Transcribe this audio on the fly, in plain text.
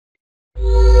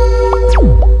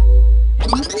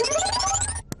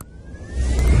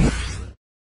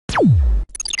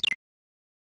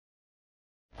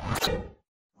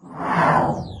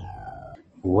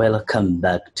Welcome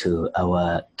back to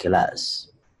our class.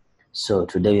 So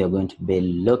today we are going to be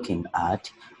looking at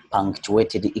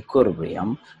punctuated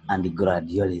equilibrium and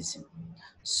gradualism.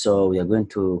 So we are going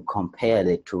to compare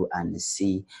the two and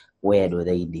see where do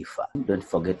they differ. Don't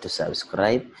forget to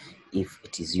subscribe if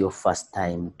it is your first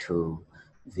time to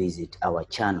visit our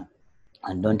channel.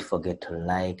 And don't forget to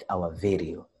like our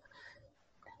video.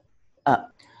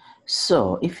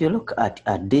 So if you look at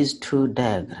these two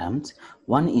diagrams,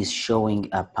 one is showing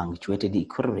a punctuated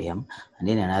equilibrium and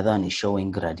then another one is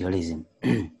showing gradualism.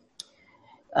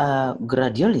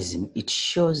 Gradualism, it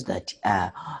shows that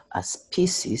a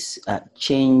species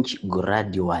change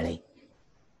gradually.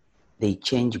 They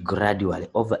change gradually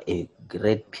over a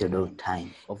great period of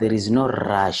time. There is no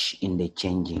rush in the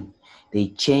changing. They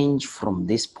change from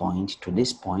this point to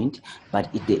this point,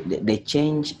 but the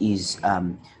change is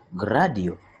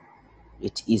gradual.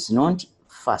 It is not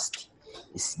fast.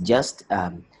 It's just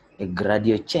a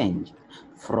gradual change.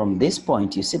 From this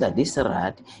point, you see that this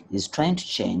rat is trying to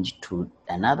change to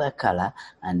another color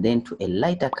and then to a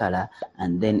lighter color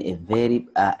and then a very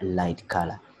light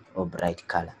color or bright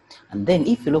color. And then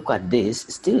if you look at this,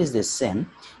 still is the same.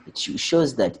 It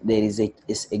shows that there is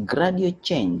a gradual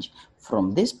change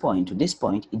from this point to this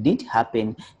point. It didn't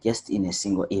happen just in a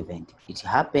single event. It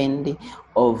happened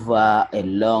over a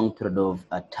long period of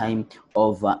time,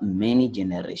 over many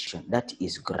generations. That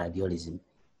is gradualism.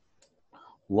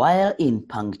 While in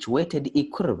punctuated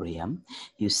equilibrium,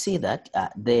 you see that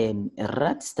the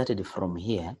rat started from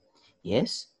here.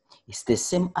 Yes, it's the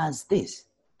same as this.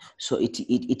 So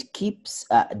it keeps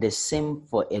the same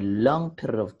for a long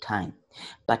period of time.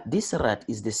 But this rat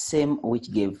is the same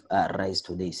which gave rise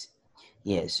to this.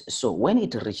 Yes, so when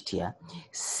it reached here,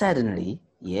 suddenly,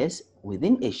 yes,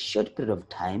 within a short period of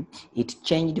time, it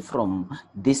changed from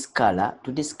this color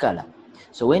to this color.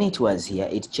 So when it was here,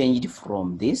 it changed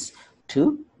from this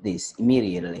to this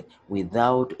immediately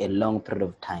without a long period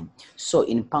of time. So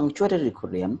in punctuated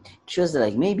equilibrium, it shows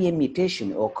like maybe a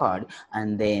mutation occurred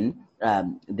and then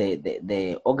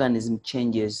the organism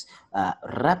changes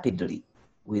rapidly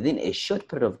within a short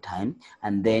period of time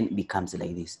and then becomes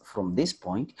like this, from this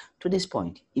point to this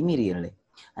point immediately.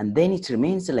 And then it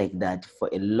remains like that for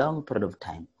a long period of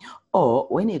time. Or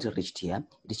when it reached here,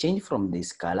 it changed from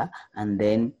this color and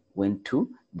then went to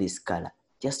this color,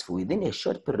 just within a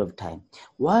short period of time.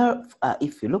 While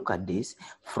if you look at this,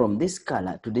 from this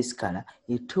color to this color,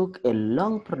 it took a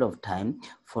long period of time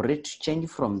for it to change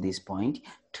from this point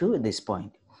to this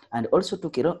point. And also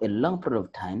took a long period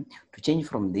of time to change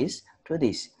from this to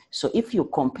this. So if you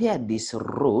compare this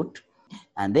route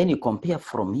and then you compare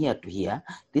from here to here,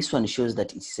 this one shows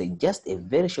that it's just a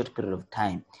very short period of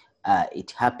time.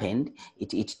 It happened,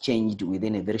 it changed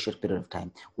within a very short period of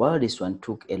time, while this one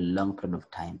took a long period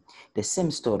of time. The same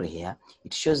story here,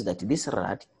 it shows that this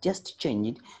rat just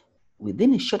changed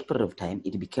within a short period of time.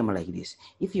 It became like this.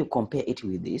 If you compare it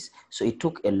with this, so it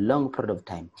took a long period of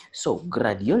time. So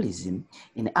gradualism,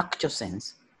 in actual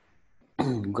sense,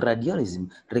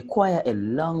 gradualism require a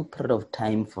long period of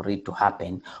time for it to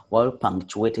happen, while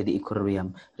punctuated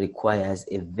equilibrium requires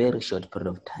a very short period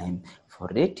of time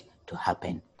for it to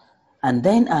happen. And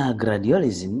then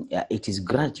gradualism, it is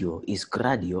gradual,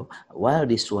 while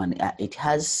this one, it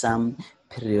has some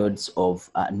periods of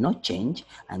no change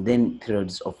and then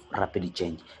periods of rapid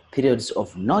change. Periods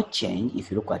of no change,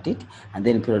 if you look at it, and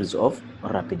then periods of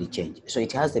rapid change. So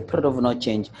it has the period of no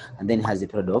change and then has the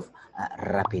period of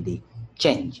rapid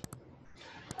change.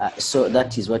 So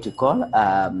that is what you call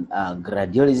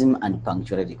gradualism and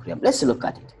punctuated equilibrium. Let's look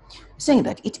at it. Saying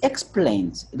that it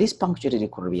explains this punctuated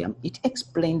equilibrium, it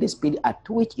explains the speed at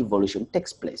which evolution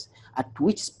takes place. At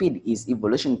which speed is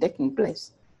evolution taking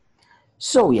place?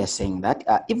 So we are saying that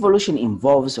evolution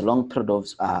involves long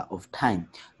periods of time,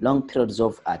 long periods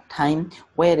of time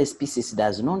where the species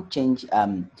does not change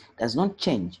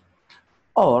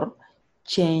or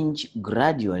change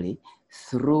gradually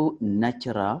through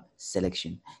natural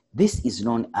selection. This is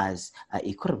known as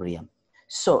equilibrium.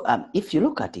 So if you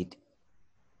look at it,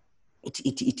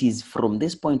 it is from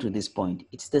this point to this point.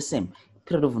 It's the same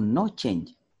period of no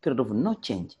change.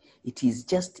 It is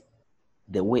just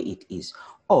the way it is.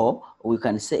 Or we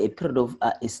can say a period of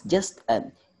it's just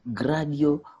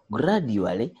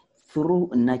gradually through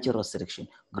natural selection.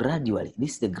 Gradually,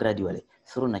 this is the gradually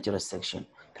through natural selection.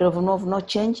 Period of no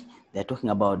change. They're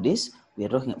talking about this. We are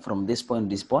talking from this point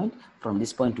to this point, from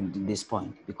this point to this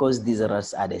point, because these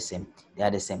rats are the same. They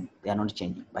are the same. They are not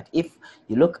changing. But if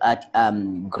you look at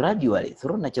gradually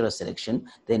through natural selection,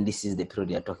 then this is the period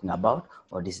they are talking about,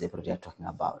 or this is the period they are talking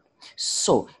about.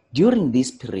 So during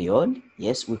this period,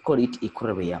 yes, we call it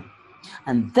equilibrium.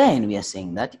 And then we are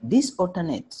saying that this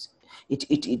alternates.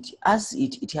 it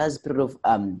has period of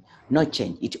no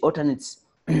change. It alternates.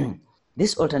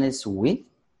 This alternates with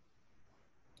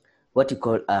what you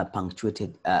call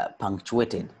punctuated.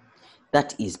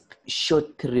 That is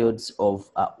short periods of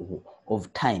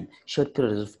time, short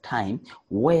periods of time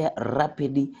where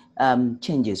rapid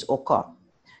changes occur.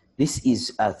 This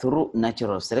is through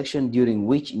natural selection, during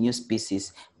which new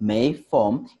species may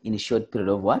form in a short period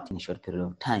of what? In a short period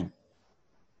of time.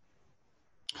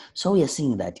 So we are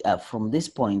seeing that from this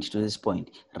point to this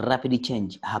point, rapid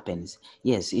change happens.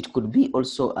 Yes, it could be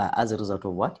also as a result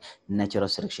of what? Natural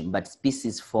selection, but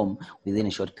species form within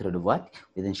a short period of what?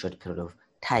 Within a short period of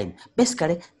time.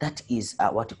 Basically, that is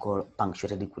what we call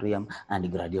punctuated equilibrium and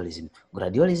gradualism.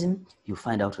 Gradualism, you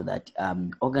find out that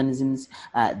organisms,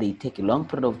 they take a long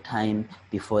period of time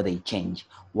before they change,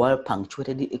 while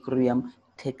punctuated equilibrium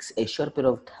takes a short period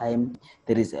of time.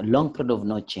 There is a long period of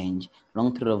no change,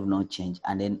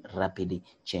 and then rapid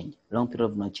change, long period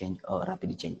of no change or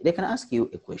rapid change. They can ask you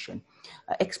a question.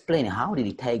 Explain how did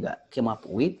the tiger came up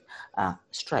with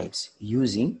stripes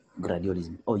using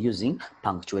gradualism or using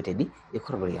punctuated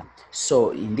equilibrium.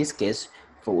 So in this case,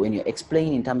 for when you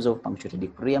explain in terms of punctuated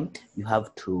equilibrium, you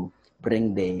have to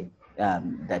bring the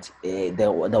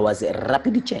there was a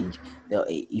rapid change.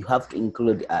 You have to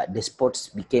include the spots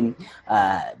became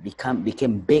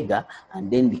bigger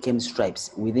and then became stripes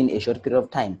within a short period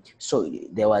of time. So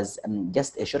there was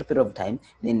just a short period of time,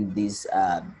 then these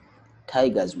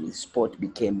tigers with spot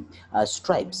became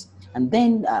stripes. And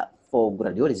then for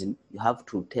gradualism, you have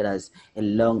to tell us a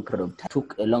long period of time. It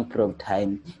took a long period of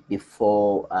time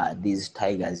before these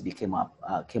tigers came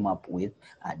up with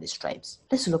the stripes.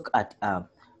 Let's look at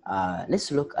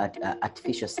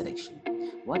artificial selection.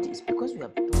 What is, because we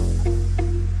have